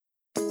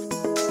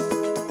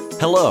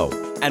Hello,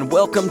 and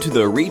welcome to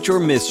the Reach or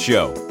Miss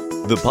Show,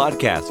 the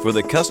podcast for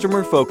the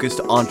customer-focused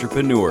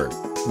entrepreneur,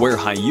 where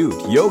Hayut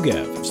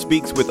Yogev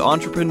speaks with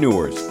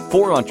entrepreneurs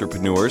for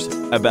entrepreneurs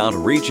about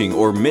reaching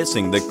or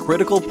missing the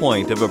critical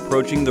point of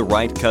approaching the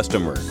right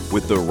customer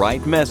with the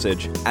right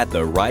message at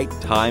the right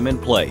time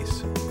and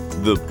place.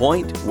 The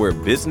point where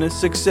business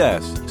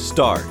success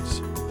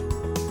starts.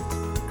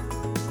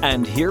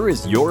 And here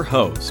is your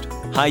host,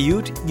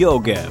 Hayut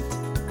Yogev.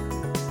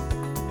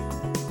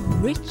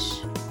 Reach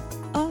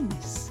or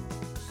Miss,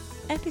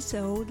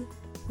 episode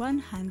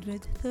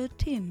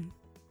 113.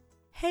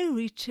 Hey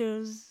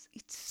Reachers,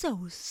 it's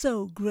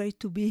so great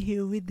to be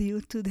here with you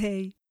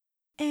today.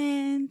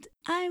 And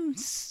I'm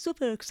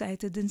super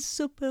excited and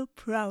super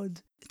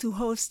proud to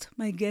host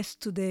my guest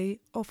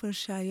today, Ofer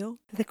Shayo,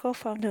 the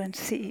co-founder and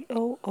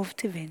CEO of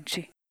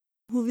TVinci,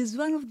 who is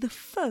one of the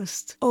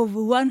first of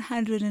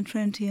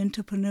 120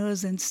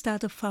 entrepreneurs and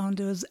startup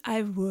founders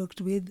I've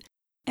worked with,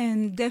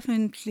 and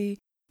definitely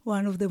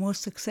one of the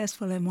most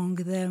successful among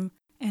them,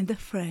 and a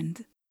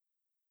friend.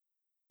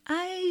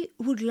 I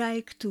would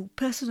like to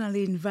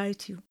personally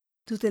invite you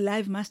to the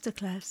live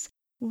masterclass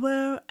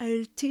where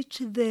I'll teach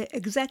the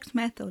exact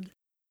method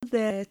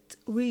that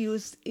we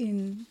used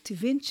in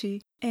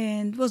TVinci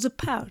and was a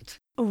part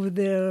of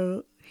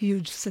their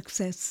huge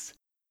success.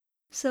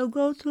 So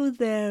go to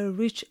the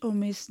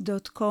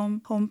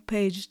reachormiss.com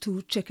homepage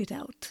to check it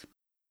out.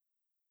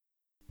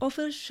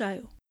 Ofer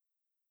Shayo,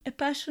 a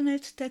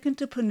passionate tech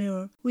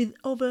entrepreneur with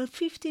over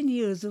 15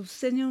 years of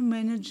senior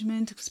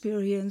management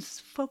experience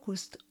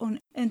focused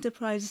on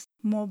enterprise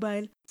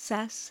mobile,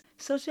 SaaS,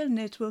 social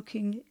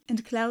networking,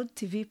 and cloud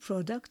TV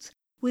products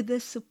with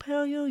a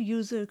superior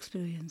user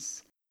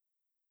experience.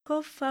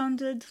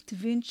 Co-founded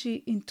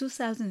TVinci in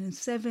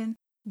 2007,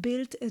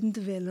 built and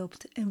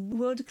developed a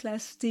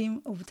world-class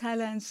team of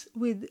talents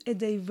with a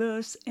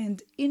diverse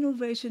and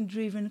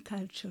innovation-driven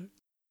culture.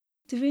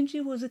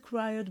 TVinci was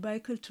acquired by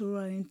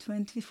Kaltura in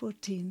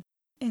 2014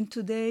 and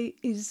today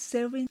is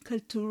serving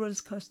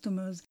Kaltura's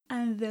customers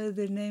under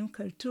the name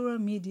Kaltura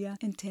Media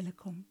and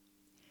Telecom.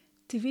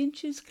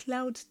 TVinci's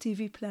cloud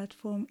TV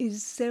platform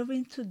is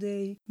serving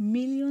today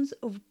millions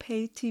of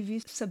pay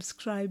TV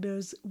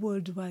subscribers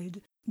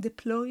worldwide,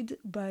 deployed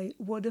by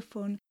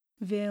Vodafone,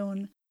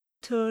 VEON,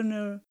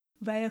 Turner,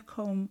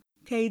 Viacom,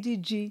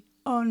 KDG,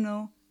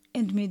 Ono,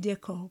 and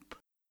MediaCorp.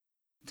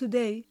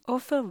 Today,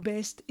 Ofer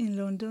based in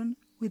London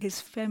with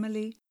his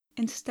family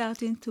and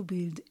starting to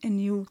build a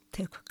new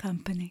tech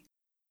company.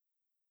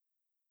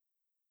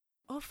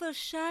 Ofer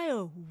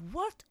Shayo,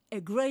 what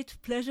a great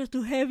pleasure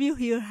to have you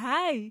here.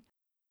 Hi!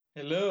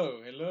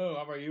 Hello.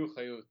 How are you,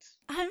 Hayut?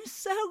 I'm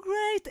so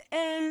great,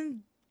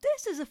 and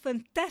this is a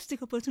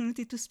fantastic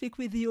opportunity to speak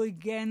with you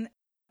again.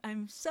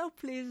 I'm so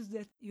pleased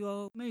that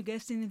you're my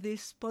guest in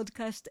this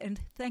podcast, and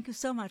thank you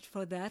so much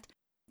for that.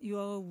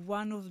 You're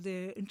one of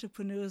the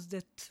entrepreneurs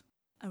that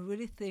I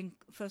really think,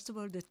 first of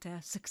all, that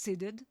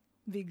succeeded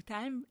big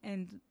time,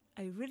 and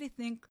I really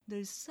think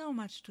there's so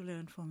much to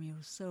learn from you.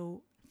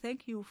 So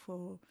thank you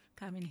for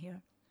coming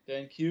here.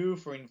 Thank you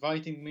for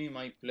inviting me.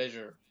 My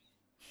pleasure.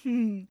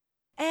 And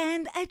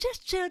I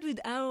just shared with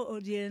our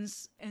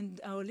audience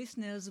and our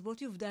listeners what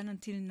you've done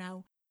until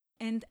now.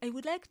 And I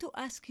would like to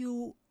ask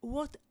you,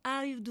 what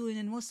are you doing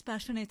and most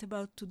passionate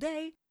about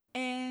today,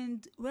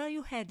 and where are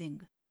you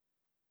heading?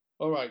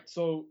 All right.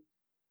 So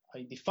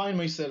I define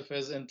myself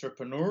as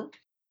entrepreneur.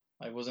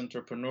 I was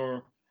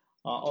entrepreneur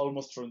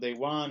almost from day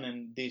one,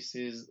 and this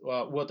is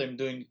what I'm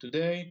doing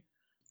today.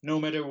 No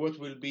matter what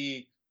will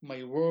be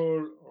my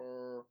role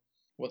or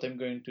what I'm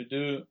going to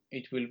do,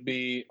 it will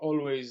be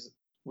always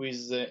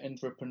with the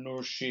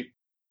entrepreneurship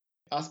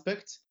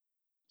aspect.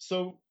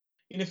 So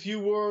in a few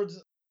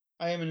words,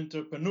 I am an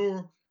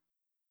entrepreneur.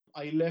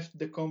 I left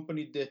the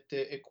company that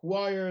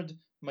acquired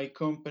my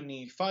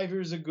company 5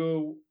 years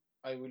ago.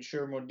 I will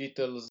share more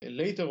details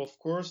later, of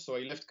course. So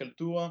I left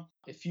Kaltura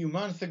a few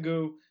months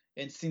ago,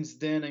 and since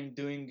then I'm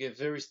doing a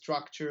very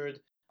structured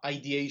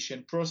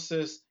ideation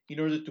process in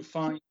order to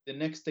find the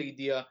next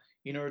idea,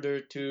 in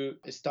order to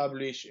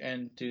establish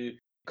and to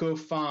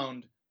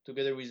co-found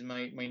together with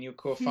my new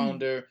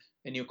co-founder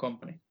a new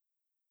company.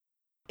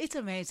 It's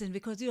amazing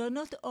because you are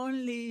not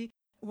only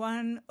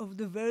one of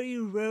the very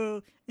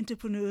rare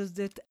entrepreneurs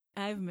that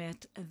I've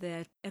met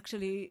that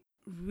actually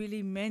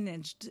really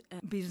managed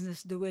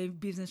business the way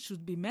business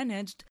should be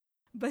managed,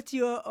 but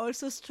you are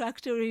also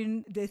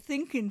structuring the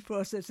thinking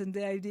process and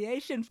the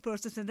ideation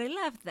process, and I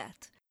love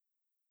that.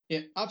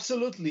 Yeah,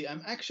 absolutely.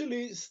 I'm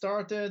actually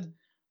started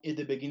at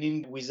the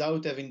beginning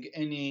without having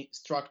any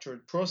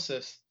structured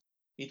process.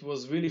 It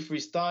was really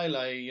freestyle.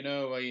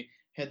 I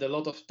had a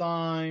lot of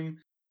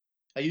time.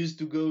 I used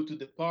to go to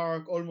the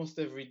park almost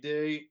every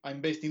day. I'm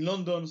based in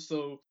London,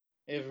 so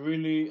I have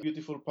really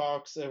beautiful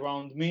parks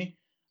around me.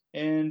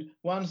 And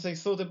once I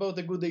thought about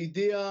a good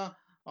idea,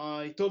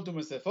 I told to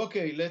myself,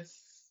 okay,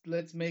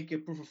 let's make a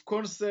proof of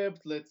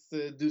concept. Let's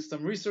do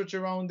some research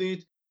around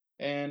it.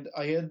 And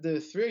I had the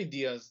 3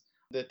 ideas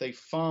that I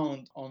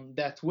found on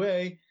that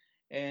way.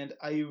 And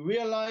I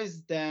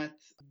realized that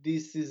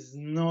this is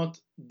not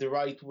the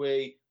right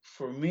way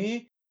for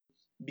me.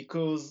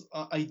 because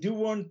I do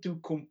want to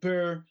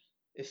compare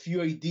a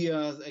few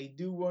ideas. I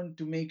do want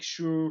to make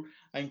sure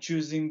I'm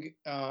choosing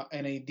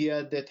an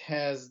idea that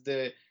has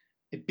a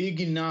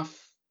big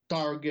enough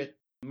target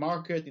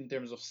market in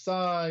terms of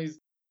size.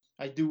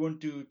 I do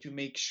want to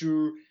make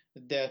sure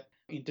that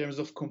in terms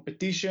of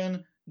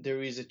competition,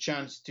 there is a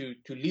chance to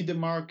lead the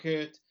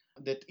market,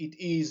 that it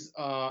is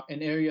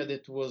an area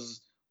that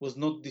was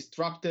not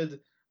disrupted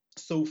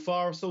so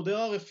far. So there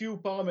are a few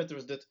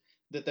parameters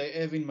that I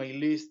have in my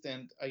list,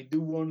 and I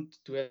do want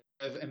to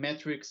have a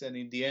metrics, and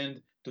in the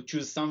end to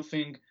choose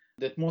something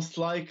that most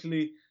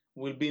likely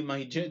will be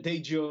my day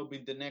job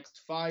in the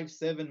next 5,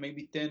 7,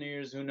 maybe 10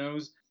 years, who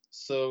knows.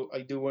 So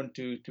I do want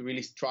to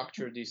really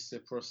structure this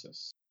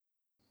process.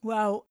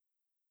 Wow.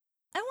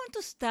 I want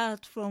to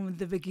start from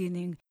the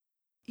beginning.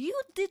 You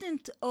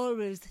didn't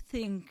always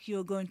think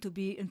you're going to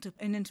be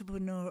an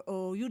entrepreneur,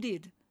 or you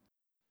did?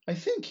 I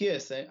think,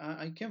 yes.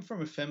 I came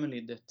from a family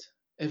that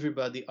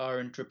everybody are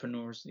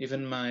entrepreneurs.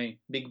 Even my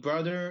big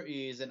brother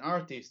is an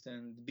artist,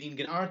 and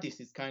being an artist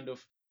is kind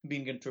of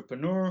being an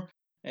entrepreneur.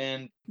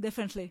 And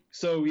definitely.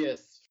 So,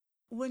 yes.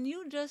 When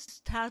you just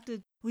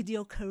started with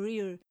your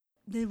career,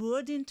 the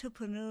word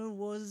entrepreneur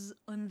was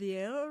on the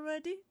air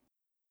already?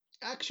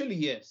 Actually,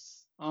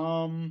 yes.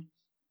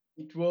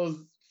 It was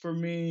for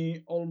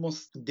me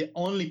almost the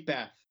only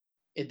path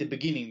at the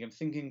beginning. I'm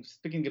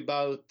speaking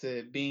about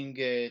being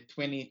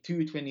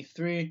 22,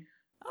 23.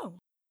 Oh.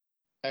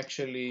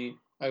 Actually,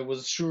 I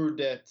was sure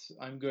that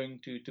I'm going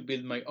to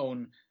build my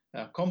own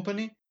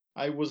company.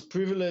 I was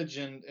privileged,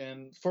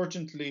 and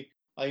fortunately,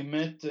 I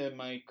met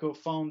my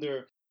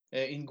co-founder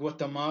in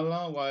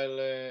Guatemala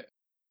while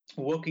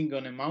walking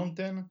on a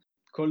mountain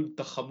called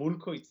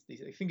Tajamulco.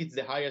 I think it's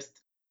the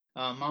highest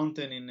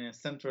mountain in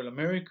Central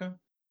America.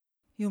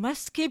 You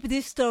must keep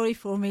this story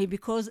for me,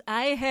 because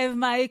I have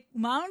my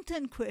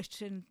mountain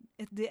question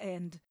at the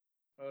end.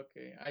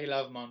 Okay, I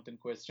love mountain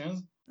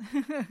questions.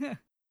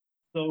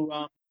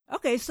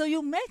 Okay, so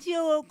you met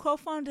your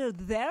co-founder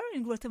there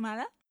in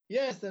Guatemala?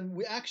 Yes, and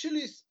we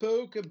actually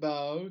spoke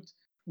about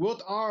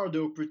what are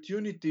the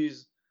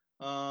opportunities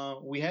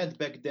we had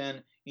back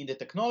then in the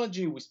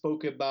technology. We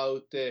spoke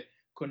about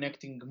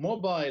connecting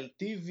mobile,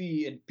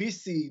 TV, and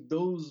PC.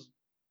 Those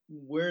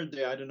were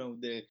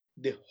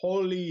the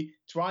holy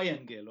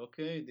triangle.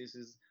 Okay, this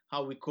is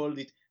how we called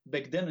it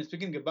back then. I'm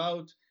speaking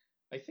about,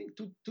 I think,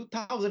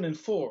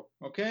 2004.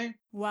 Okay.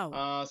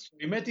 Wow. So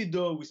we met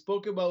Ido. We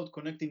spoke about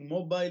connecting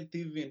mobile,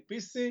 TV, and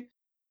PC,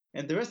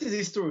 and the rest is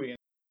history.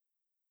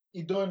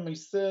 Ido and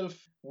myself,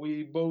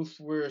 we both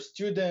were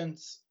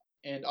students,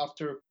 and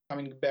after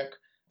coming back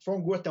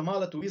from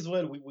Guatemala to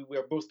Israel, we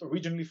were both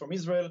originally from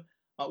Israel.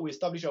 We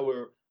established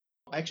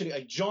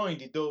I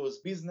joined Ido's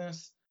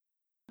business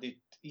that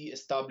he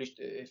established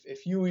a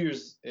few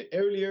years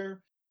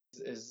earlier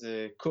as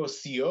a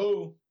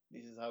co-CEO.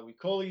 This is how we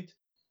call it.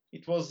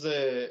 It was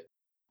a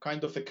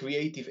kind of a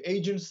creative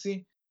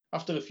agency.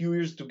 After a few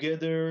years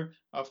together,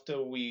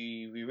 after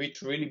we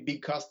reached really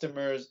big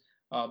customers,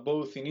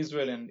 both in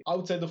Israel and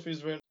outside of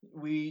Israel,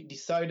 we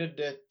decided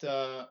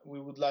that we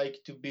would like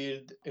to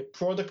build a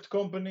product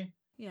company.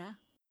 Yeah.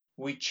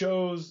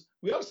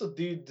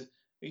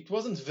 It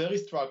wasn't very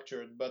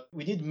structured, but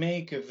we did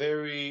make a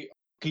very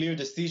clear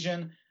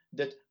decision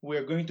that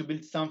we're going to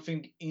build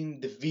something in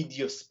the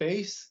video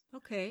space.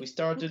 Okay. We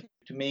started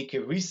to make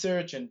a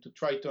research and to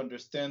try to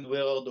understand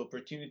where are the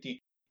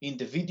opportunity in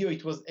the video.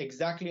 It was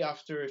exactly a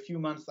few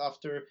months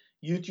after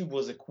YouTube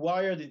was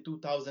acquired in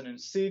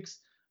 2006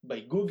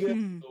 by Google.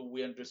 So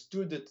we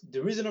understood that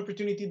there is an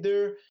opportunity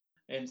there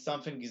and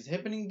something is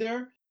happening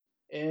there.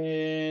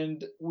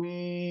 And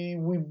we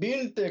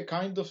built a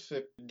kind of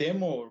a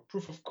demo or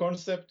proof of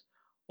concept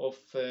of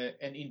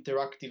an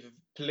interactive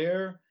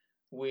player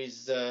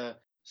with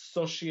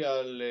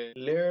social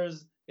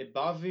layers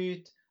above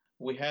it.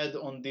 We had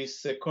on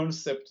this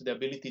concept the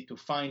ability to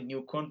find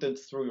new content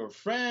through your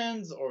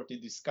friends, or to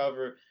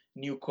discover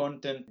new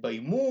content by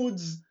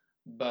moods,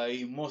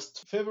 by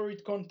most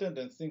favorite content,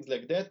 and things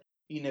like that,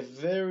 in a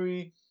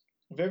very,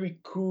 very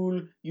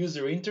cool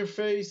user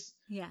interface.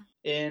 Yeah.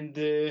 And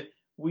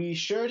we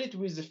shared it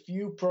with a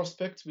few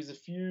prospect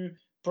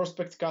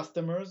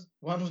customers.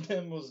 One of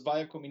them was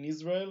Viacom in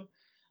Israel.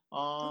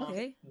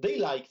 Okay. They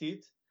liked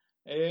it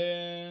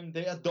and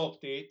they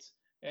adopted it,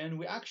 and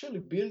we actually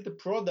built a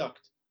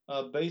product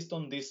based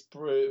on this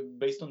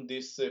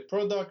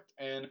product.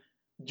 And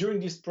during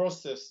this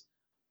process,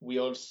 we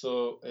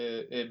also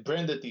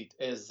branded it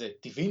as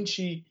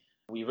TVinci.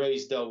 We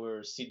raised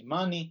our seed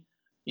money.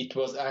 It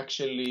was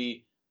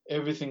actually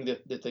everything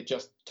that I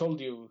just told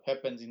you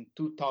happens in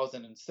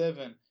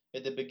 2007.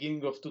 At the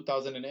beginning of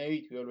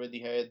 2008, we already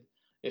had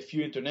a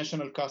few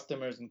international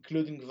customers,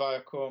 including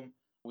Viacom.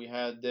 We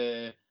had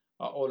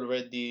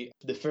already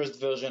the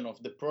first version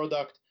of the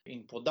product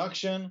in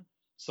production.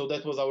 So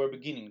that was our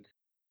beginning.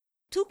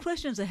 2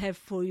 questions I have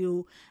for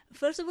you.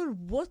 First of all,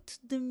 what's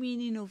the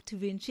meaning of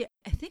TVinci?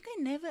 I think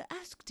I never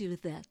asked you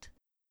that.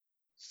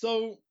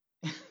 So,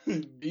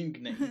 being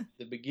named at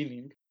the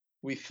beginning,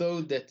 we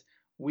thought that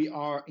we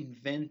are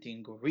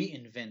inventing or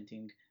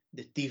reinventing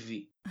the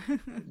TV.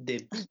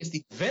 The biggest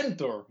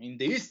inventor in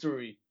the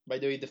history, by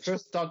the way, the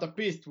first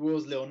startupist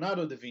was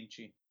Leonardo da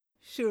Vinci.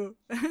 Sure.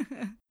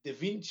 Da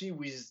Vinci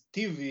with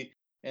TV,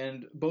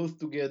 and both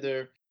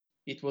together,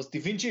 it was Da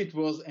Vinci. It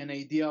was an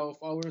idea of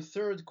our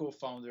third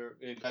co-founder,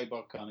 Guy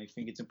Barkan. I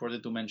think it's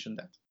important to mention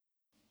that.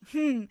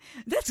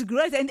 That's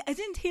great. And I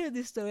didn't hear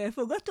this story. I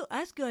forgot to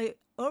ask you. I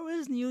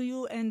always knew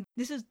you. And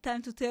this is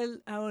time to tell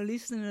our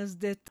listeners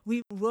that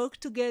we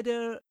worked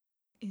together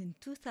in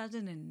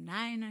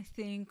 2009, I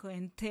think, or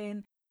in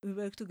 10. We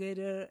worked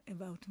together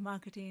about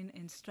marketing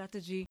and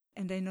strategy.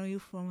 And I know you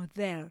from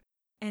there.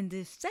 And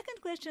the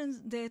second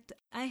question that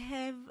I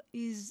have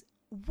is,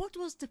 what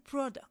was the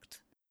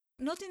product?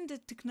 Not in the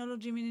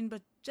technology meaning,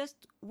 but just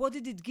what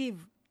did it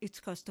give its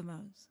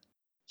customers?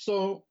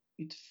 So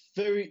it's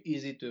very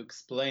easy to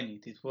explain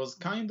it. It was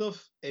kind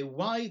of a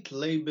white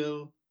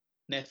label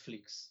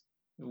Netflix.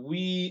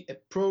 We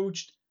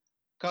approached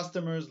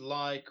customers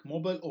like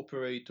mobile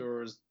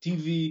operators,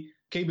 TV,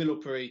 cable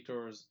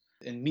operators,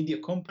 and media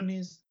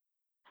companies,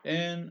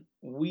 and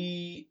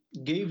we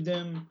gave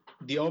them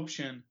the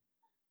option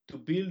to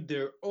build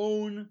their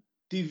own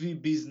TV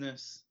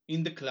business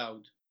in the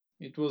cloud.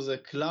 It was a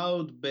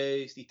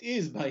cloud-based, it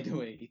is, by the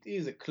way, it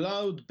is a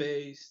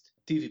cloud-based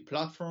TV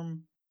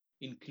platform.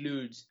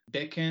 Includes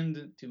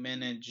backend to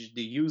manage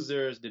the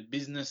users, the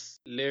business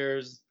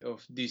layers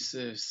of this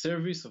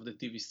service, of the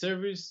TV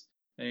service,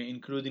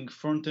 including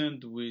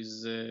frontend with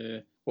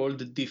all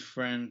the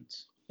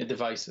different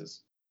devices.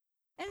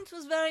 And it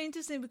was very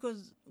interesting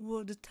because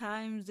were the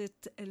times that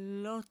a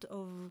lot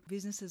of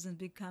businesses and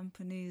big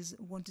companies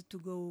wanted to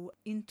go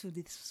into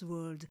this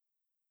world.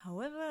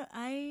 However,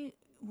 I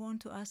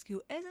want to ask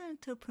you, as an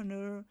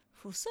entrepreneur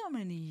for so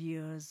many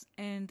years,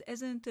 and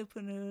as an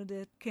entrepreneur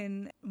that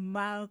can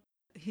mark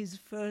his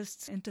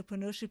first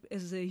entrepreneurship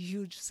as a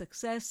huge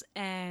success,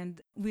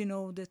 and we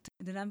know that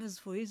the numbers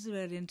for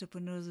Israeli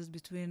entrepreneurs is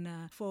between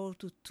 4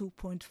 to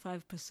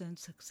 2.5%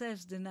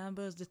 success. The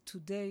numbers that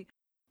today,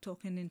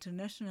 talking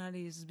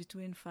internationally, is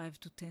between 5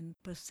 to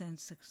 10%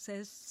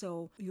 success.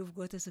 So you've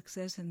got a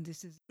success, and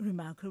this is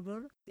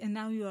remarkable. And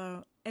now you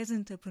are, as an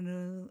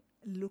entrepreneur,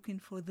 looking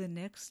for the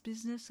next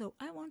business. So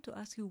I want to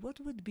ask you, what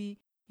would be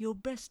your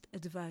best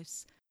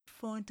advice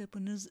for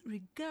entrepreneurs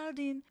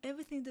regarding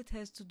everything that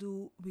has to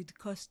do with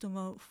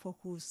customer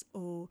focus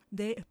or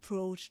their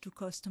approach to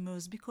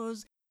customers?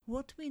 Because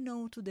what we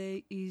know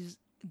today is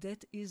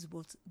that is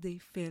what they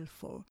fail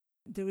for.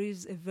 There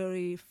is a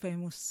very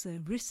famous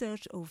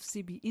research of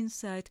CB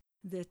Insight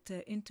that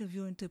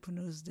interview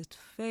entrepreneurs that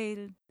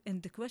failed.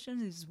 And the question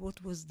is,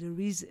 what was the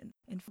reason?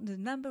 And the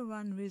number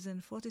one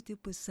reason,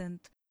 42%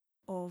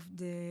 of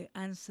the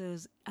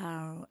answers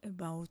are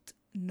about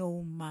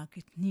no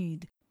market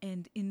need.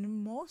 And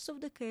in most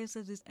of the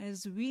cases,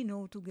 as we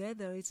know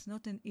together, it's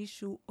not an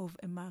issue of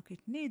a market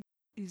need.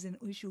 It's an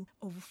issue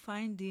of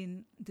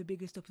finding the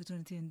biggest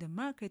opportunity in the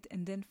market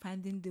and then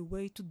finding the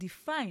way to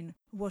define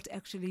what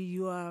actually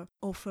you are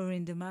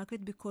offering the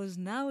market, because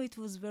now it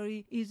was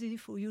very easy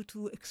for you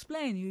to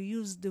explain. You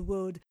used the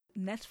word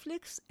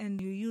Netflix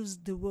and you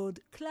used the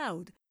word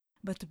cloud.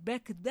 But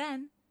back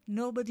then,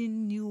 nobody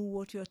knew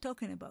what you're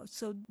talking about.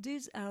 So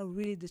these are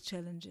really the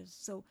challenges.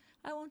 So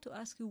I want to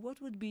ask you,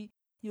 what would be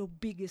your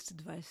biggest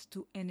advice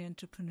to any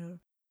entrepreneur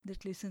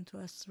that listens to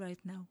us right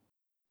now?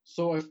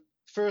 So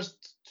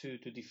first, to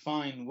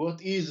define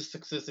what is a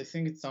success, I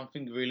think it's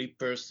something really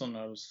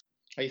personal.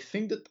 I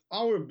think that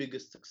our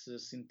biggest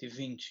success in Da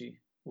Vinci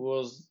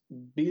was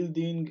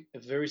building a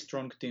very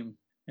strong team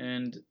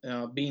and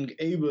being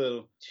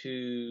able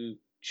to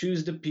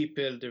choose the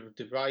people,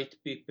 the right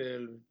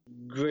people,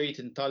 great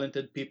and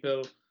talented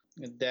people,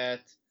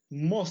 that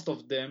most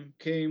of them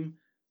came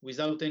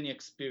without any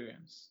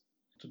experience.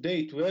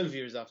 Today, 12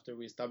 years after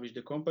we established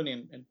the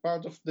company, and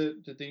part of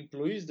the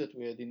employees that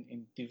we had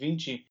in Da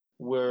Vinci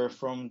were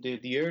from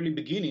the early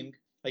beginning.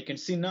 I can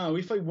see now,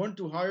 if I want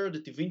to hire the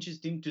Da Vinci's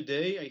team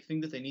today, I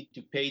think that I need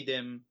to pay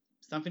them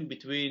something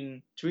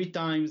between 3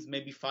 times,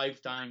 maybe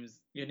 5 times,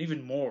 and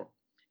even more.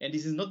 And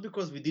this is not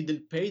because we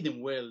didn't pay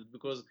them well,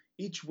 because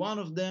each one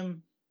of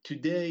them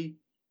today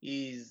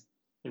is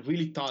a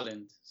really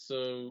talent.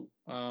 So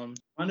one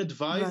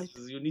advice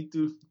is you need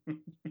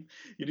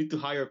to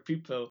hire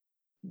people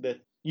that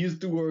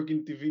used to work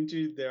in Da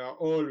Vinci. They are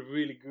all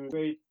really good.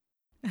 Great.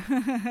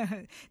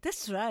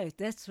 That's right.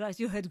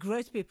 You had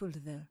great people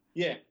there.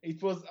 Yeah,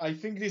 it was. I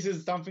think this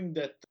is something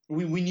that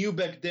we knew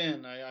back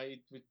then.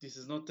 This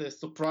is not a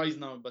surprise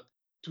now, but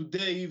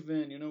today,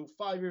 even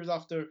 5 years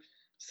after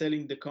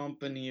selling the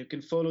company, you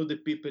can follow the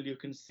people. You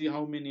can see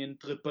how many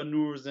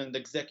entrepreneurs and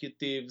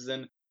executives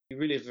and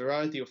really a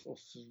variety of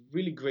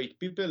really great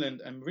people.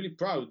 And I'm really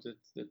proud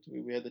that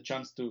we had the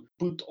chance to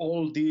put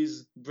all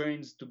these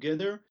brains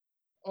together.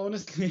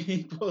 Honestly,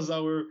 it was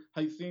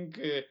I think,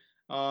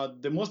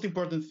 the most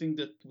important thing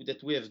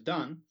that we have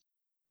done.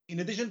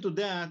 In addition to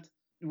that,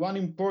 one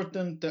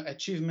important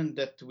achievement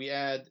that we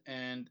had,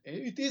 and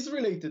it is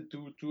related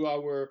to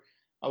our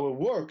our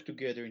work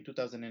together in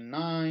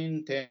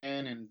 2009, 10,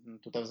 and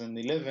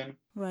 2011,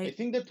 Right. I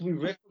think that we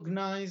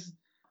recognize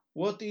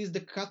what is the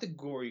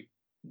category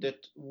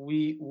that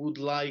we would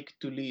like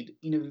to lead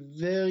in a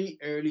very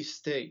early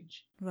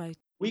stage. Right.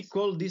 We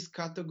call this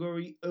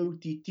category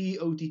OTT.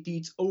 OTT,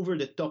 it's over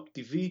the top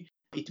TV.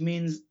 It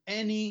means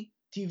any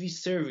TV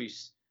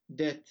service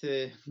that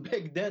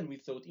back then we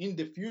thought in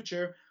the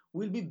future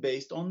will be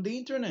based on the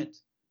internet.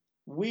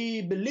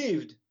 We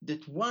believed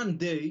that one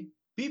day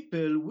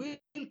people will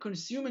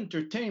consume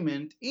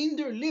entertainment in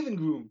their living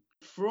room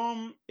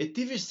from a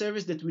TV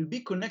service that will be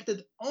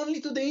connected only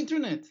to the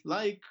internet,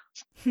 like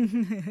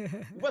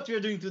what we are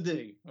doing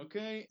today.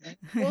 Okay?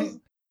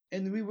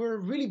 And we were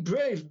really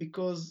brave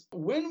because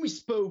when we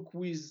spoke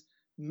with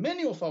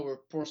many of our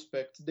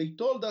prospects, they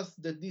told us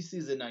that this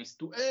is a nice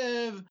to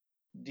have,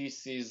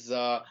 this is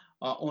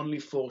only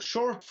for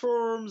short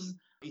forms,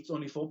 it's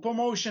only for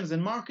promotions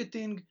and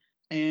marketing.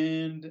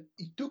 And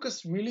it took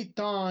us really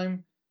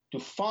time to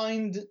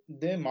find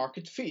the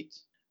market fit.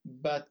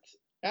 But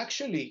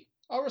actually,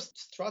 our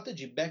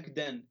strategy back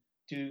then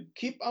to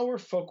keep our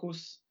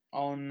focus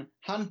on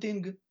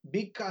hunting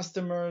big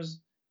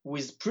customers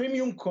with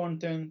premium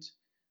content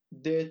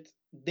that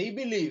they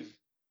believe,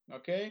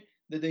 okay,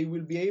 that they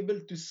will be able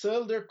to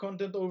sell their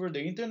content over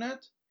the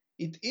internet.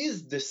 It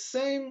is the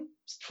same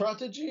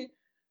strategy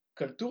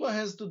Kaltura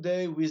has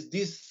today with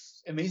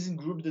this amazing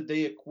group that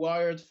they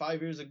acquired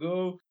 5 years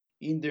ago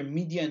in their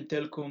media and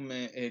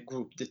telecom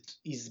group that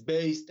is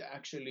based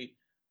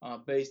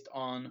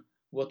on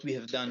what we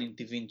have done in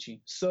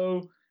TVinci.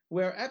 So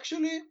we're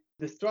actually,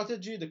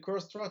 the core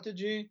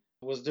strategy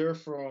was there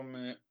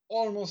from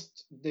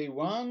almost day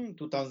one,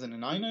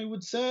 2009, I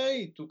would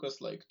say. It took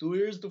us like 2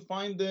 years to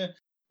find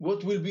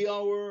what will be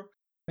our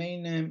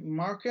main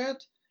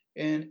market,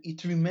 and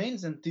it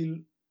remains until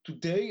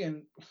today,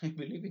 and I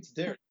believe it's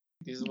there.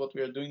 This is what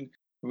we are doing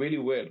really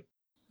well.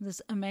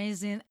 That's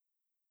amazing.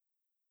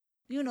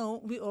 You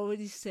know, we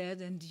already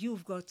said, and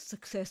you've got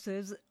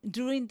successes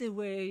during the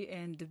way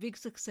and the big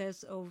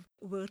success of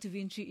where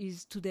TVinci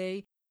is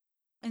today.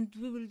 And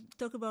we will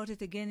talk about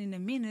it again in a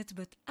minute,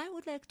 but I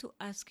would like to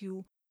ask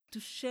you to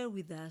share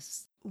with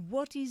us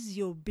what is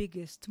your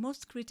biggest,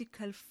 most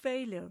critical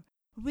failure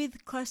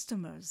with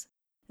customers,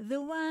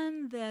 the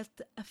one that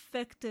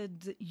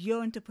affected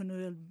your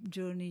entrepreneurial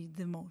journey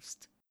the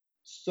most.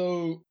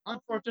 So,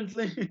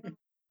 unfortunately,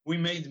 we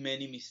made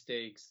many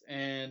mistakes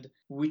and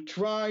we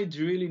tried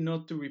really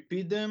not to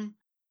repeat them.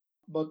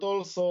 But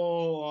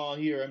also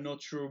here, I'm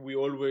not sure we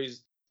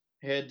always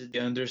had the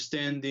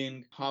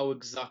understanding how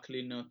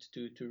exactly not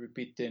to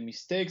repeat the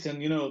mistakes.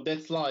 And,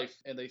 that's life.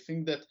 And I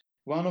think that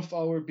one of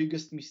our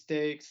biggest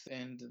mistakes,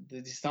 and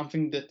this is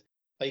something that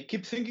I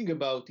keep thinking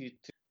about it,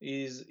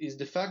 is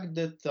the fact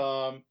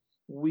that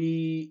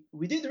we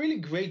did a really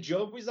great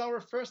job with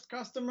our first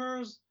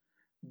customers,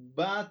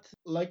 but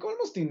like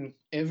almost in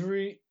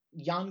every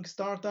young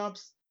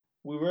startups,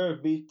 we were a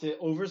bit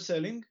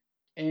overselling.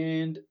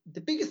 And the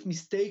biggest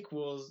mistake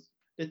was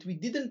that we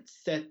didn't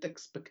set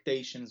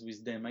expectations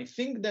with them. I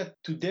think that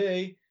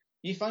today,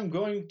 if I'm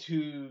going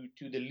to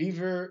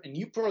deliver a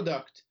new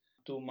product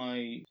to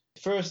my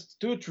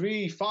first 2,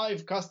 3,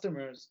 5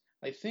 customers,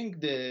 I think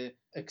the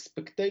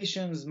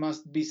expectations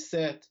must be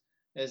set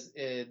as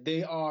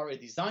they are a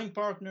design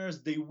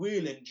partners, they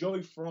will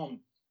enjoy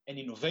from an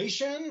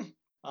innovation,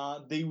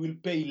 they will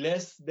pay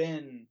less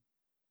than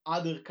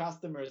other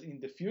customers in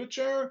the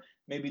future.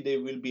 Maybe they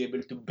will be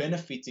able to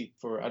benefit it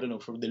for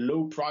the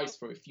low price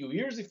for a few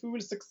years if we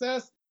will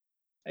success.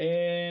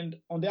 And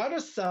on the other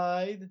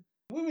side,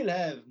 we will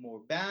have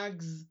more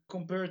bags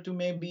compared to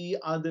maybe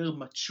other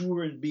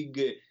mature and big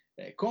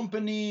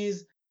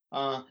companies.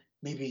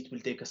 Maybe it will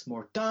take us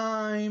more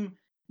time.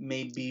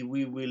 Maybe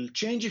we will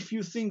change a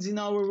few things in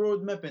our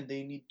roadmap and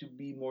they need to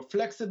be more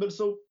flexible.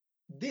 So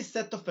this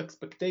set of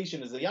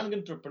expectation as a young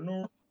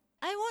entrepreneur,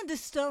 I want a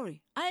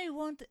story. I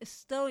want a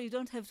story. You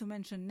don't have to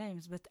mention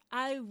names, but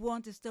I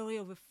want a story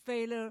of a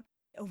failure,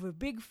 of a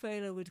big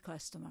failure with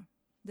customer.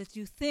 That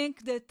you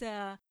think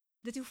that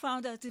you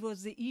found out it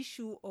was the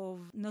issue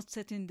of not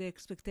setting the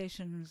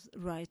expectations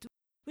right,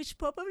 which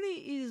probably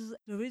is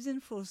the reason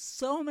for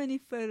so many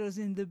failures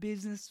in the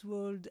business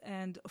world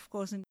and, of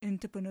course, in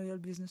entrepreneurial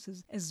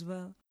businesses as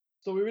well.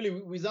 So we really,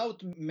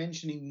 without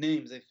mentioning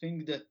names, I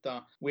think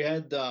that we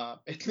had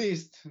at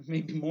least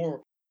maybe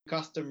more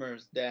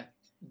customers that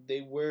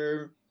they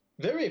were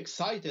very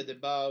excited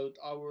about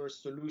our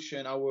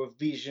solution, our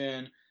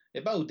vision,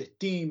 about the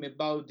team,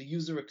 about the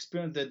user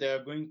experience that they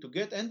are going to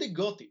get, and they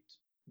got it.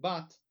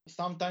 But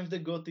sometimes they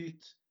got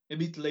it a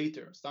bit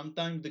later.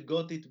 Sometimes they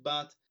got it,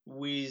 but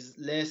with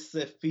less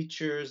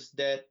features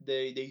that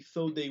they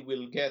thought they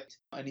will get.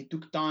 And it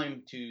took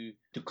time to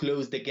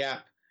close the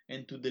gap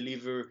and to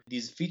deliver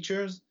these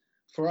features.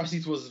 For us,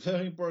 it was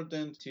very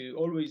important to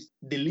always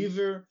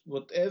deliver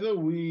whatever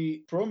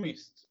we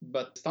promised.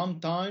 But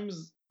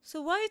sometimes...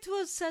 So why it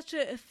was such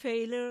a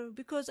failure?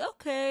 Because,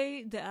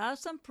 okay, there are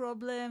some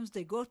problems.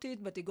 They got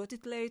it, but they got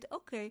it late.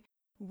 Okay.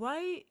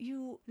 Why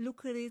you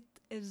look at it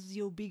as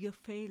your bigger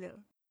failure?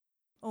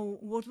 Or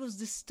what was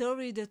the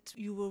story that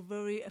you were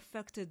very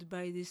affected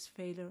by this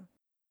failure?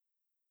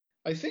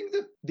 I think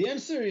that the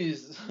answer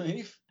is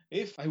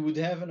if I would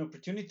have an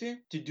opportunity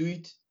to do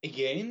it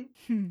again,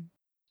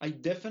 I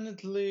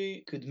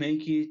definitely could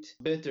make it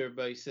better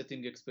by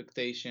setting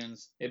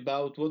expectations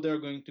about what they're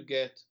going to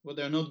get, what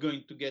they're not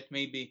going to get,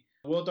 maybe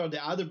what are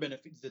the other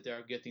benefits that they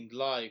are getting,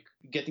 like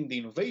getting the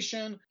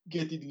innovation,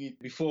 getting it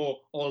before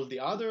all the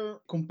other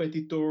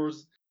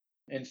competitors,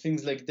 and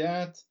things like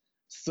that.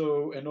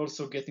 So, and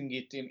also getting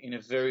it in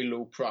a very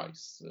low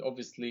price.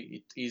 Obviously,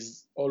 it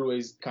is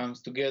always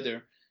comes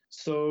together.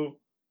 So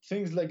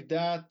things like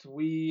that,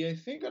 we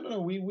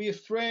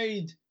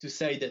afraid to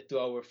say that to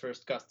our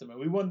first customer.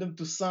 We want them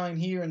to sign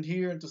here and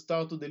here and to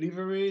start to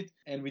deliver it,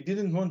 and we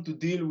didn't want to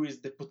deal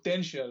with the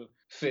potential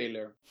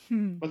failure.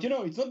 But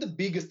it's not the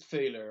biggest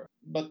failure,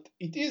 but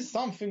it is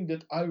something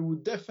that I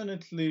would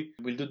definitely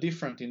will do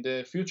different in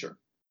the future.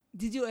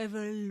 Did you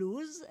ever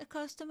lose a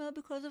customer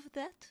because of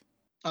that?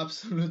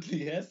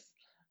 Absolutely, yes.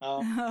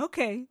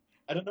 Okay.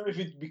 I don't know if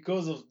it's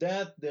because of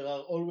that. There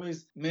are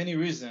always many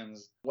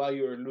reasons why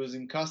you're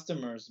losing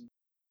customers.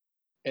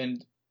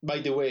 And by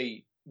the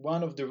way,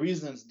 one of the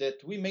reasons that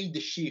we made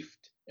the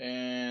shift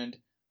and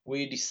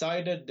we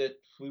decided that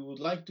we would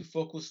like to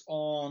focus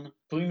on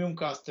premium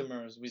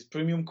customers with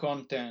premium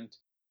content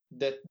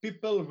that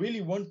people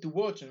really want to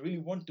watch and really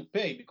want to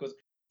pay, because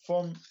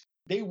from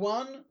day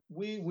one,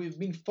 we've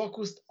been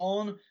focused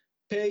on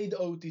paid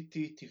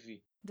OTT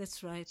TV.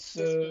 That's right.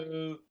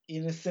 So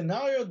in a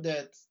scenario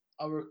that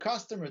our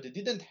customer, they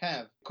didn't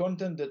have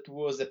content that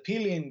was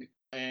appealing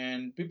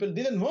and people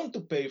didn't want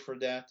to pay for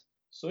that.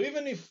 So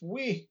even if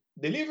we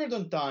delivered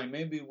on time,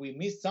 maybe we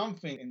missed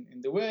something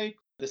in the way,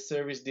 the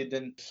service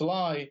didn't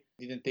fly,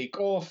 didn't take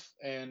off,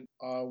 and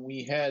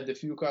we had a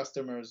few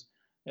customers,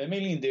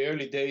 mainly in the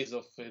early days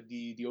of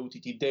the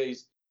OTT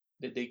days,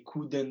 that they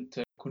couldn't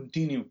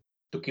continue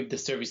to keep the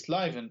service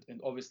live, and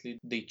obviously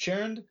they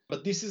churned.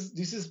 But this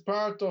is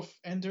part of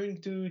entering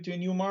to a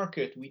new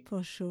market. We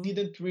For sure.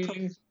 didn't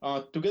really,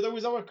 together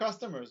with our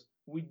customers,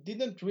 we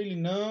didn't really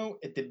know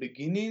at the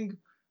beginning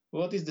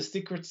what is the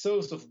secret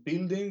sauce of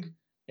building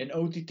an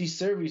OTT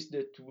service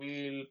that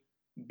will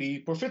be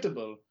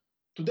profitable.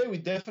 Today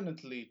in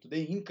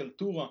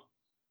Kaltura,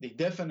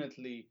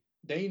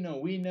 they know,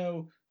 we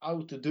know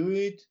how to do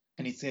it,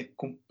 and it's a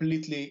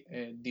completely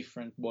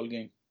different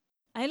ballgame.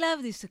 I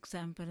love this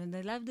example, and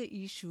I love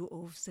the issue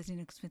of setting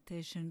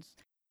expectations.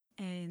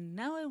 And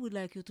now I would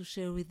like you to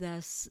share with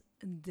us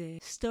the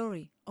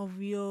story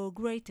of your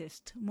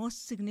greatest,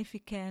 most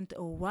significant,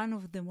 or one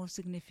of the most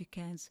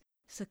significant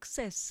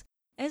success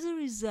as a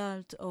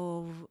result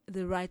of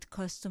the right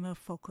customer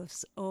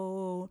focus,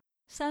 or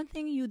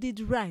something you did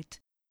right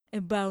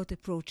about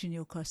approaching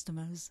your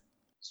customers.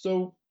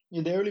 So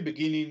in the early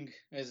beginning,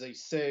 as I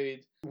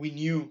said, we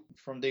knew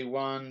from day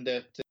one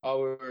that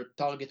our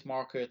target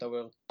market,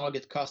 our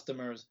target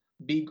customers,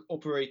 big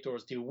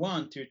operators, tier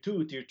 1, tier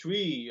 2, tier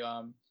 3,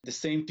 the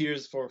same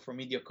tiers for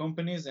media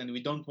companies, and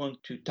we don't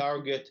want to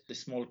target the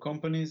small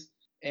companies.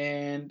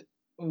 And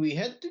we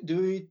had to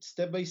do it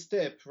step by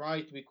step,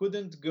 right? We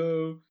couldn't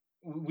go.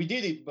 We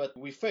did it, but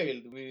we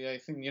failed.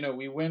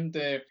 We went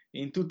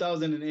in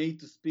 2008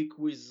 to speak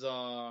with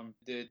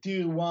the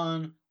tier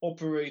 1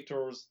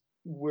 operators,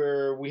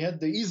 where we had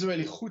the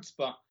Israeli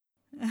chutzpah.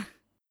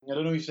 I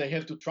don't know if I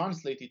have to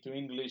translate it to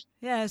English.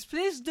 Yes,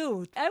 please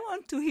do. I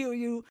want to hear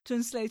you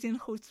translating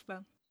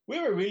chutzpah. We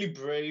were really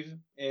brave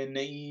and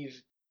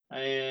naive,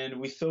 and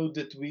we thought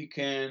that we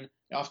can,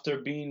 after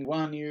being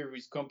 1 year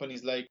with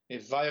companies like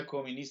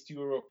Viacom in East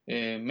Europe,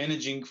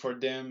 managing for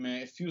them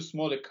a few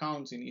small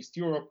accounts in East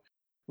Europe,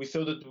 we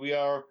thought that we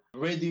are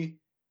ready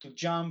to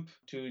jump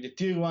to the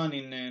tier 1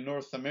 in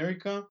North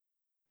America,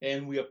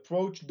 and we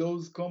approached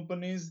those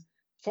companies.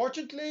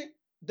 Fortunately,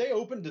 they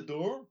opened the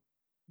door.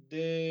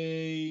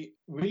 They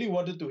really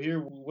wanted to hear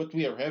what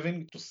we are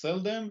having to sell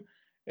them,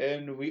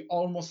 and we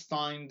almost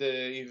signed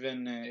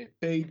even a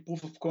paid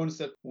proof of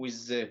concept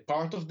with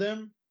part of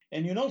them.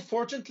 And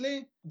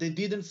fortunately, they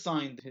didn't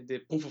sign the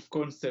proof of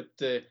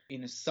concept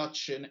in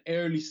such an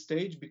early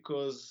stage,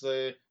 because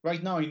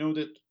right now I know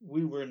that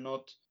we were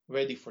not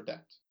ready for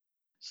that.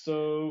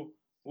 So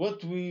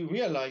what we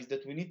realized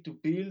that we need to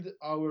build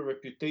our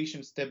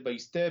reputation step by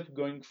step,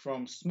 going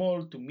from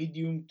small to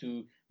medium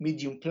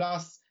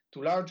plus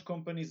to large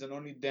companies, and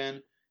only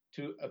then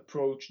to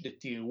approach the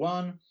tier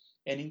 1.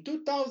 And in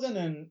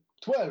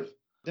 2012,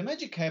 the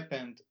magic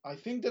happened. I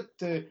think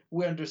that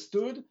we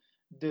understood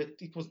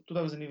that it was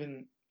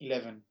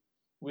 2011.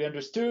 We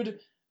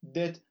understood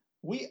that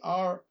we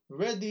are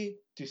ready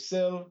to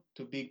sell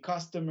to big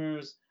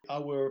customers.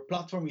 Our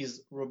platform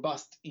is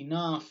robust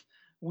enough.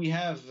 We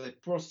have a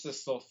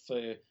process of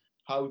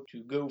how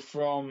to go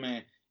from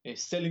a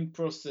selling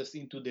process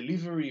into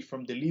delivery,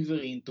 from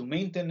delivery into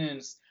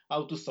maintenance,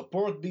 how to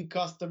support big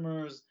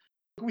customers.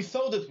 We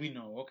thought that we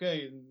know,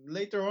 okay?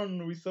 Later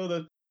on, we saw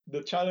that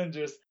the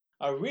challenges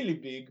are really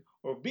big,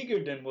 or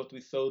bigger than what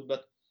we thought,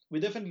 but we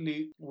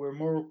definitely were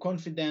more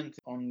confident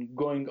on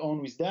going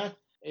on with that.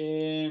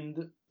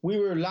 And we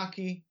were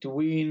lucky to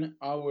win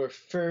our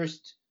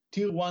first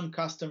tier one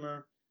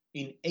customer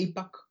in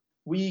APAC.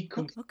 We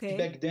competed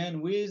back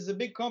then with a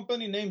big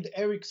company named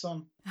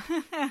Ericsson.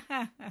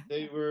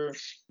 They were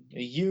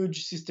a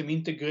huge system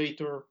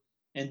integrator,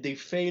 and they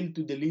failed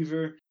to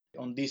deliver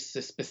on this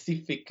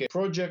specific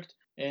project.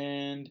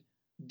 And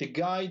the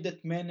guy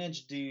that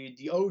managed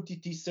the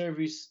OTT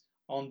service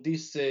on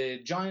this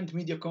giant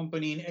media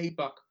company in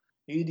APAC,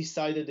 he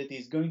decided that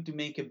he's going to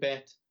make a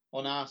bet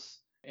on us,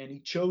 and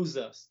he chose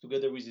us,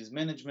 together with his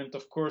management,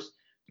 of course,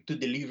 to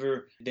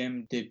deliver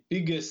them the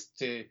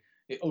biggest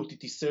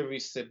OTT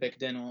service back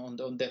then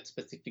on that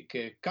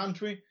specific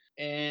country.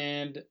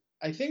 And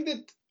I think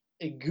that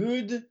a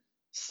good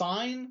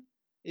sign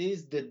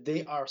is that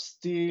they are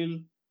still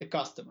a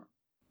customer.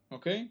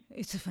 Okay?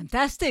 It's a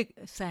fantastic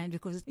sign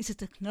because it's a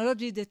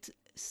technology that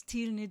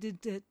still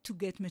needed to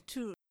get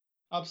mature.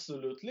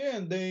 Absolutely.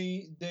 And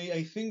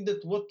I think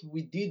that what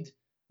we did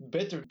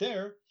better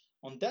there,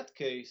 on that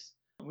case,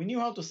 we knew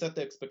how to set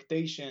the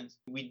expectations.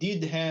 We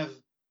did have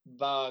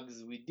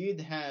bugs, we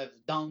did have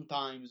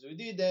downtimes, we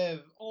did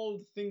have all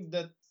the things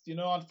that,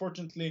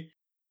 unfortunately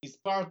is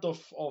part of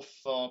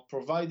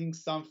providing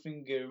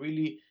something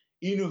really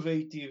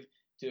innovative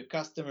to a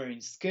customer in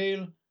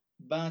scale.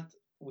 But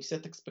we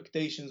set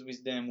expectations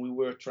with them. We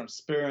were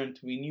transparent.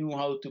 We knew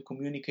how to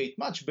communicate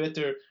much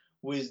better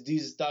with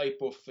these type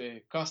of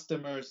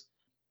customers.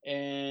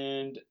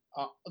 And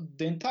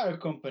the entire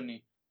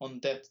company on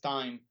that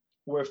time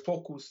were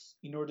focused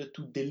in order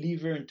to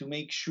deliver and to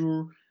make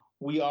sure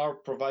we are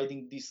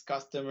providing this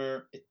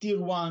customer a tier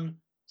one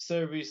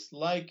service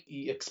like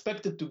he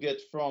expected to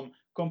get from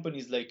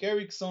companies like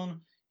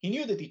Ericsson. He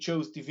knew that he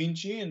chose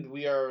TVinci, and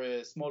we are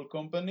a small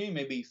company.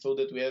 Maybe he thought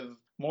that we have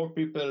more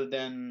people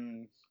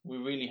than we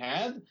really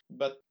had,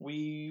 but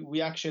we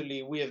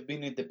have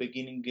been at the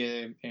beginning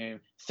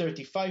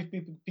 35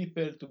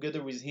 people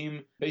together with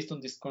him. Based on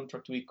this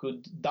contract, we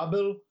could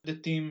double the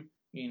team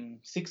in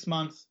 6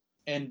 months.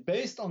 And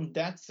based on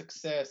that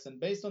success and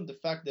based on the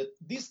fact that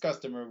this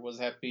customer was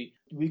happy,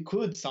 we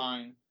could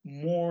sign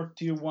more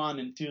tier one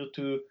and tier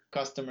two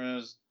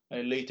customers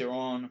later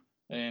on,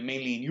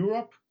 mainly in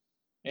Europe.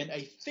 And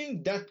I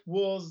think that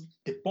was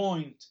the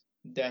point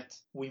that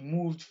we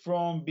moved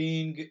from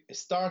being a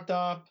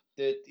startup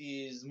that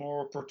is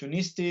more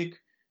opportunistic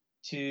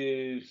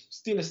to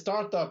still a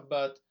startup,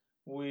 but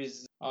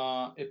with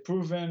a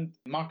proven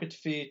market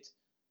fit.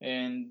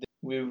 And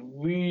we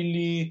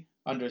really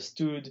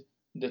understood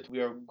that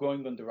we are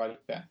going on the right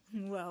path.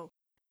 Wow.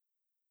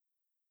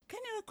 Can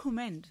you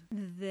recommend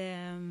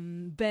the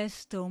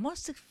best or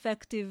most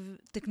effective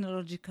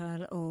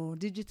technological or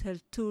digital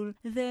tool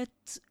that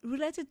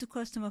related to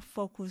customer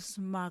focus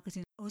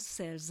marketing or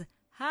sales?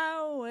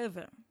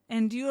 However,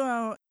 and you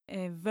are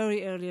a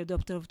very early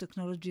adopter of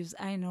technologies,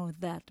 I know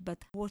that, but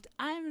what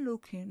I'm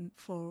looking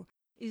for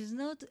is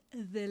not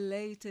the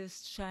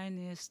latest,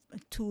 shiniest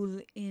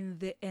tool in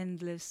the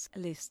endless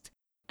list.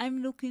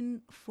 I'm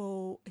looking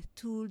for a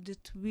tool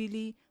that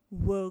really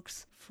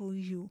works for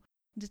you,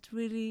 that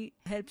really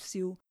helps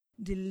you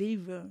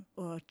deliver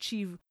or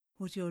achieve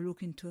what you're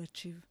looking to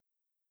achieve.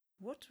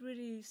 What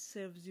really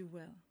serves you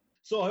well?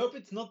 So I hope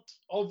it's not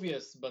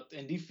obvious,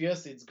 and if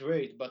yes, it's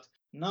great. But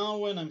now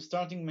when I'm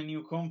starting my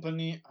new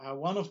company,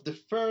 one of the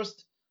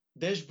first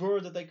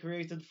dashboard that I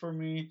created for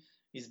me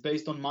is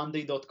based on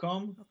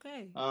Monday.com.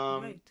 Okay,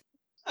 great.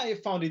 I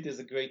found it as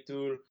a great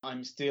tool.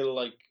 I'm still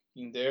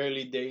in the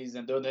early days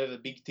and don't have a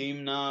big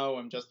team now.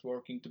 I'm just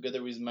working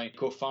together with my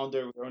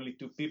co-founder. We're only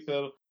 2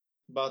 people.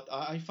 But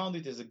I found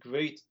it as a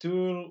great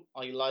tool.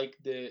 I like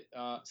the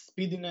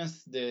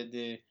speediness,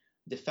 the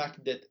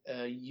fact that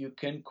you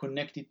can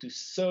connect it to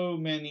so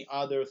many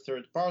other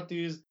third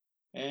parties,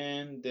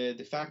 and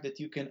the fact that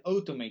you can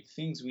automate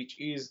things, which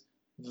is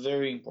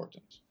very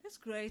important. That's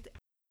great.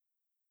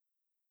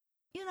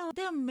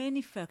 There are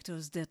many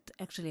factors that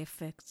actually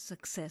affect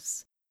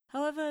success.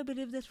 However, I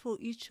believe that for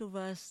each of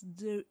us,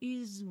 there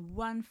is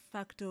one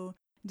factor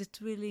that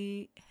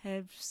really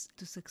helps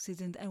to succeed.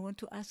 And I want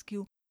to ask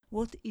you,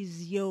 what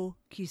is your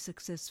key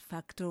success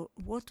factor?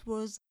 What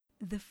was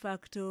the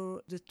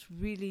factor that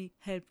really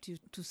helped you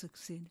to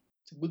succeed?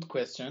 It's a good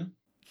question.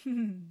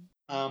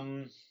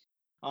 Hard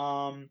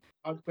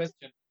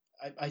question.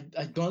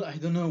 I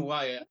don't know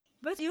why.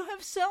 But you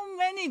have so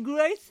many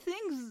great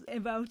things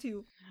about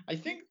you. I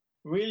think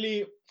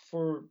really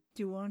Do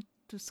you want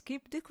to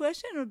skip the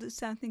question or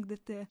something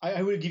that...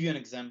 I will give you an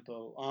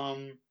example.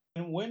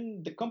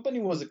 When the company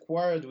was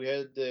acquired, we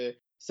had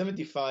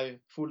 75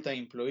 full-time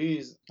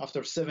employees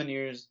after 7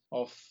 years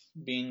of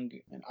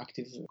being an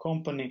active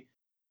company.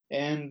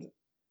 And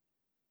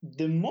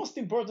the most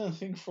important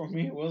thing for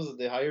me was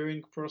the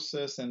hiring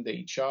process and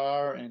the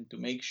HR, and to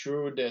make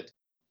sure that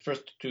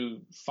first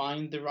to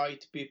find the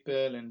right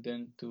people and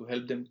then to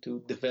help them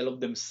to develop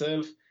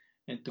themselves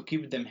and to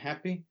keep them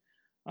happy.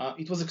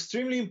 It was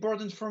extremely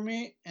important for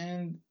me,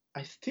 and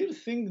I still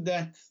think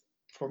that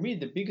for me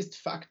the biggest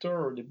factor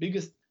or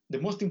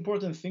the most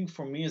important thing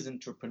for me as an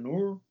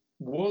entrepreneur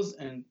was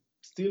and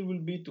still will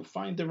be to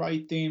find the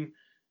right team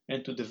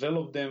and to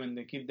develop them and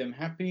to keep them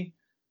happy.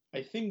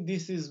 I think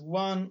this is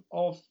one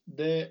of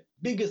the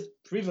biggest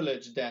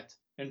privilege that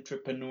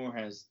entrepreneur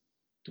has,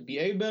 to be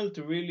able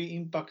to really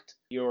impact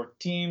your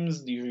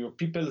teams, your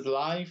people's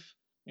life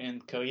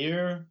and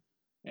career.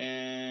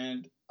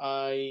 And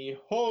I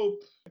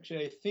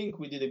think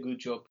we did a good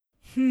job.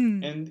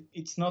 And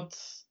it's not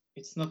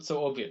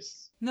so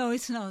obvious. No,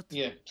 it's not.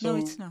 Yeah. No,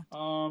 it's not.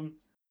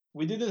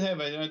 We didn't have,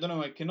 I don't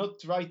know, I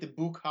cannot write a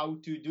book how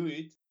to do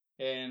it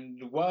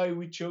and why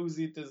we chose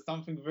it as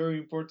something very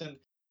important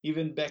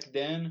even back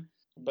then.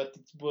 But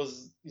it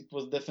was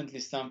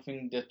definitely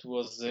something that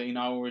was in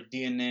our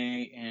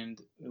DNA, and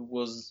it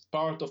was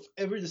part of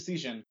every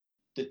decision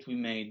that we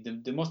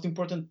made. The most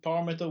important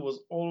parameter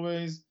was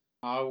always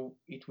how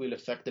it will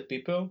affect the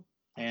people.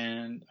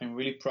 And I'm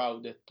really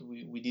proud that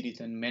we did it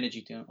and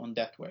managed it on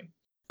that way.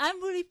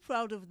 I'm really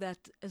proud of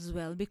that as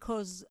well,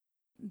 because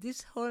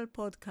this whole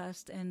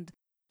podcast and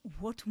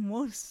what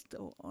most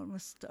or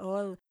almost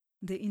all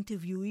the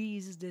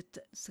interviewees that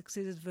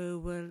succeeded very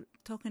well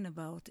talking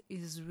about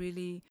is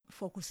really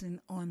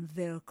focusing on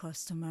their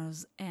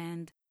customers.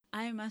 And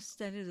I must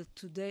tell you that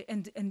today,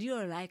 and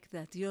you're like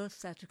that, you're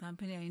such a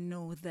company, I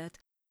know that,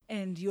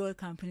 and you're a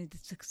company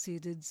that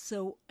succeeded.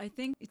 So I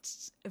think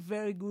it's a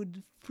very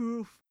good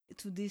proof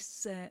to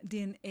this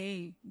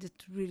DNA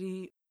that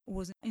really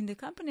was in the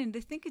company. And I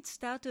think it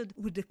started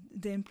with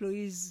the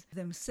employees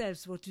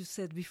themselves, what you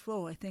said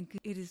before. I think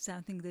it is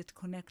something that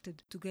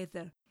connected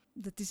together,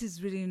 that this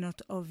is really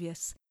not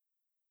obvious.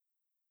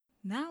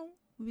 Now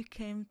we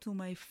came to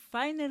my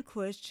final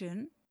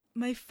question.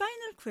 My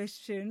final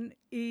question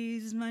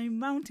is my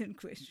mountain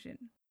question.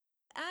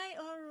 I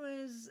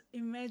always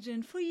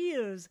imagined for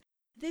years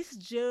this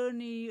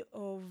journey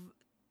of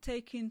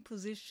taking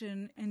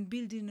position and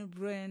building a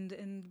brand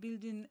and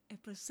building a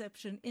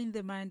perception in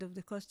the mind of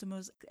the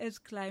customers as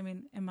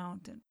climbing a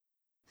mountain.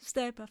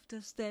 Step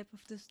after step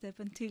after step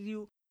until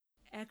you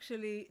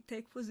actually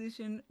take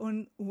position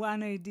on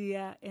one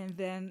idea and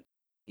then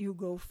you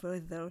go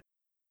further.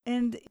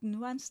 And in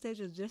one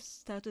stage I just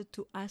started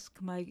to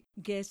ask my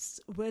guests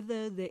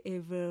whether they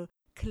ever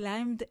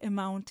climbed a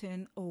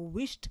mountain or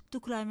wished to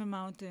climb a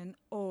mountain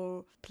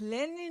or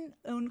planning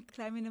on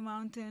climbing a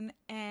mountain.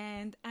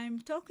 And I'm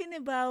talking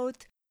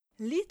about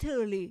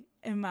literally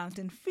a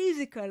mountain,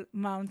 physical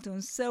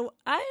mountain. So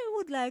I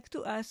would like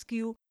to ask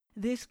you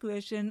this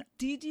question.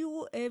 Did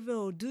you ever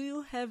or do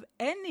you have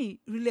any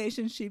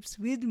relationships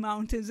with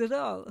mountains at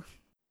all?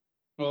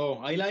 Oh,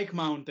 I like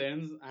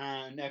mountains,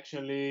 and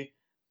actually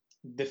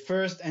the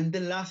first and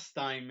the last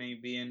time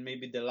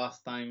maybe the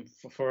last time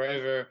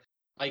forever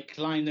I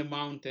climbed a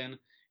mountain,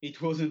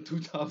 it was in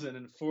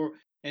 2004,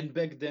 and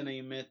back then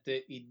I met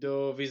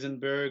Ido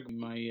Wiesenberg,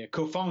 my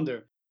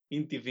co-founder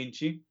in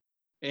TVinci.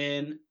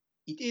 And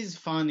it is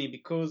funny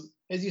because,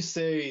 as you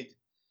said,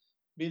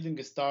 building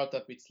a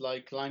startup, it's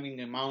like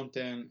climbing a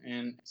mountain,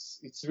 and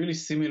it's really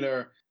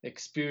similar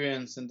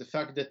experience. And the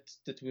fact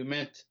that we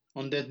met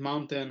on that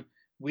mountain,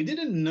 we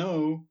didn't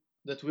know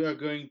that we are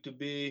going to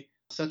be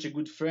such a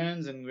good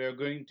friends and we are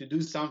going to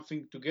do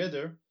something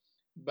together.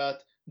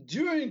 But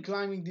during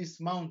climbing this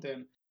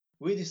mountain,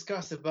 we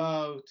discussed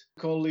about,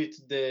 call it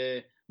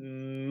the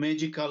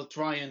magical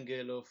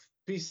triangle of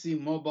PC,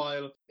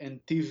 mobile,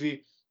 and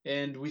TV.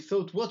 And we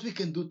thought what we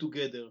can do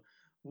together,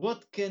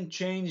 what can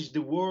change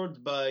the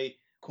world by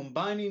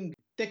combining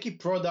techie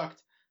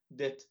product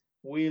that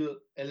will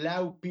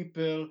allow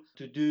people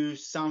to do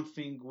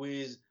something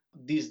with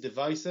these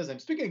devices. I'm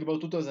speaking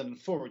about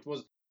 2004. It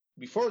was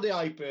before the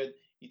iPad.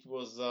 It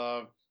was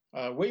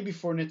way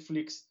before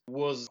Netflix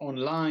was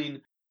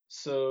online.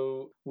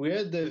 So we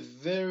had a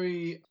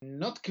very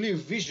not clear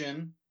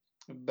vision,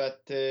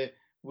 but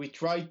we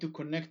tried to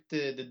connect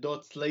the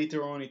dots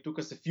later on. It took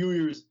us a few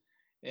years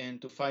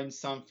and to find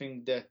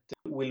something that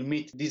will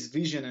meet this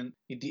vision. And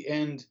in the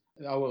end,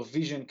 our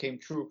vision came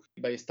true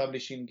by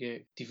establishing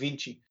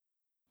TVinci.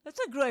 That's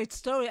a great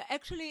story.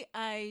 Actually,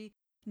 I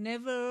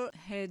never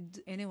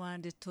had anyone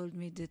that told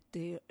me that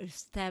they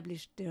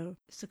established their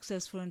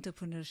successful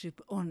entrepreneurship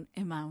on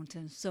a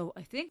mountain. So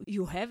I think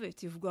you have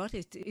it. You've got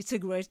it. It's a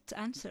great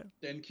answer.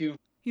 Thank you.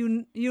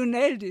 You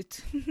nailed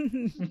it.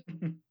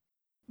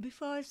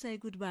 Before I say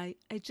goodbye,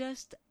 I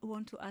just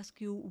want to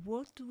ask you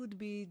what would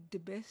be the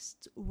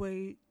best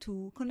way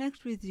to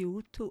connect with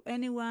you, to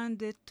anyone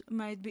that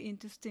might be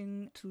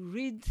interesting to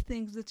read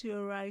things that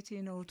you're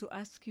writing or to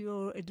ask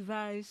your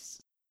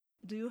advice.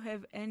 Do you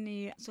have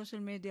any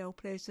social media or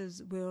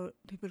places where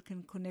people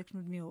can connect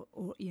with me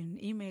or in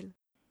email?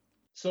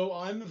 So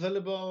I'm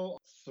available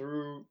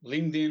through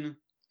LinkedIn. I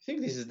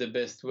think this is the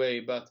best way,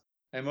 but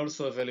I'm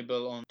also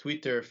available on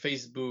Twitter,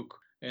 Facebook,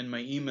 and my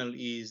email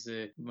is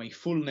my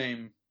full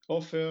name,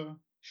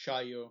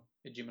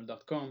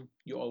 ofer.shayo@gmail.com.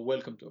 You are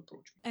welcome to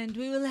approach me. And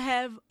we will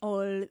have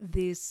all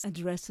these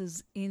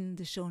addresses in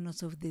the show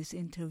notes of this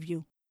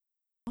interview.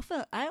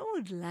 Ofer, I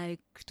would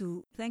like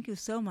to thank you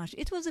so much.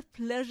 It was a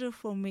pleasure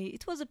for me.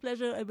 It was a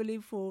pleasure, I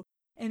believe, for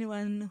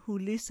anyone who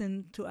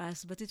listened to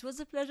us. But it was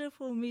a pleasure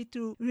for me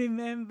to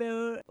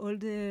remember all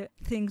the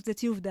things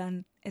that you've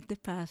done at the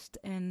past,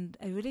 and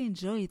I really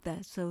enjoyed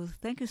that. So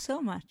thank you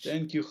so much.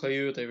 Thank you,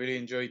 Chayut. I really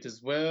enjoyed it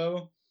as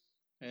well.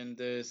 And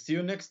see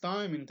you next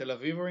time in Tel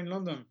Aviv or in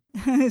London.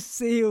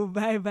 See you.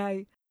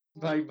 Bye-bye.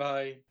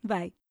 Bye-bye.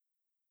 Bye.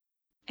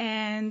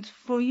 And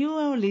for you,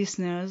 our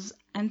listeners,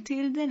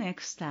 until the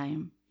next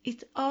time,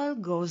 it all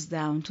goes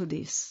down to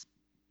this.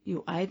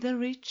 You either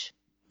reach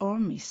or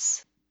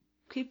miss.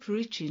 Keep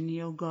reaching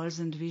your goals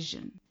and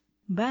vision.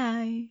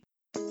 Bye.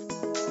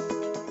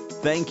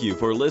 Thank you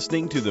for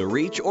listening to the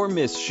Reach or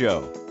Miss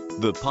Show,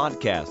 the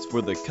podcast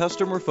for the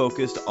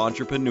customer-focused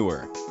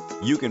entrepreneur.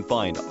 You can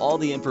find all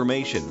the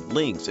information,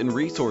 links, and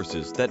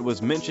resources that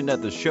was mentioned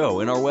at the show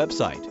in our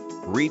website,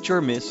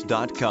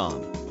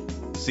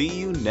 reachormiss.com. See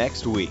you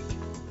next week.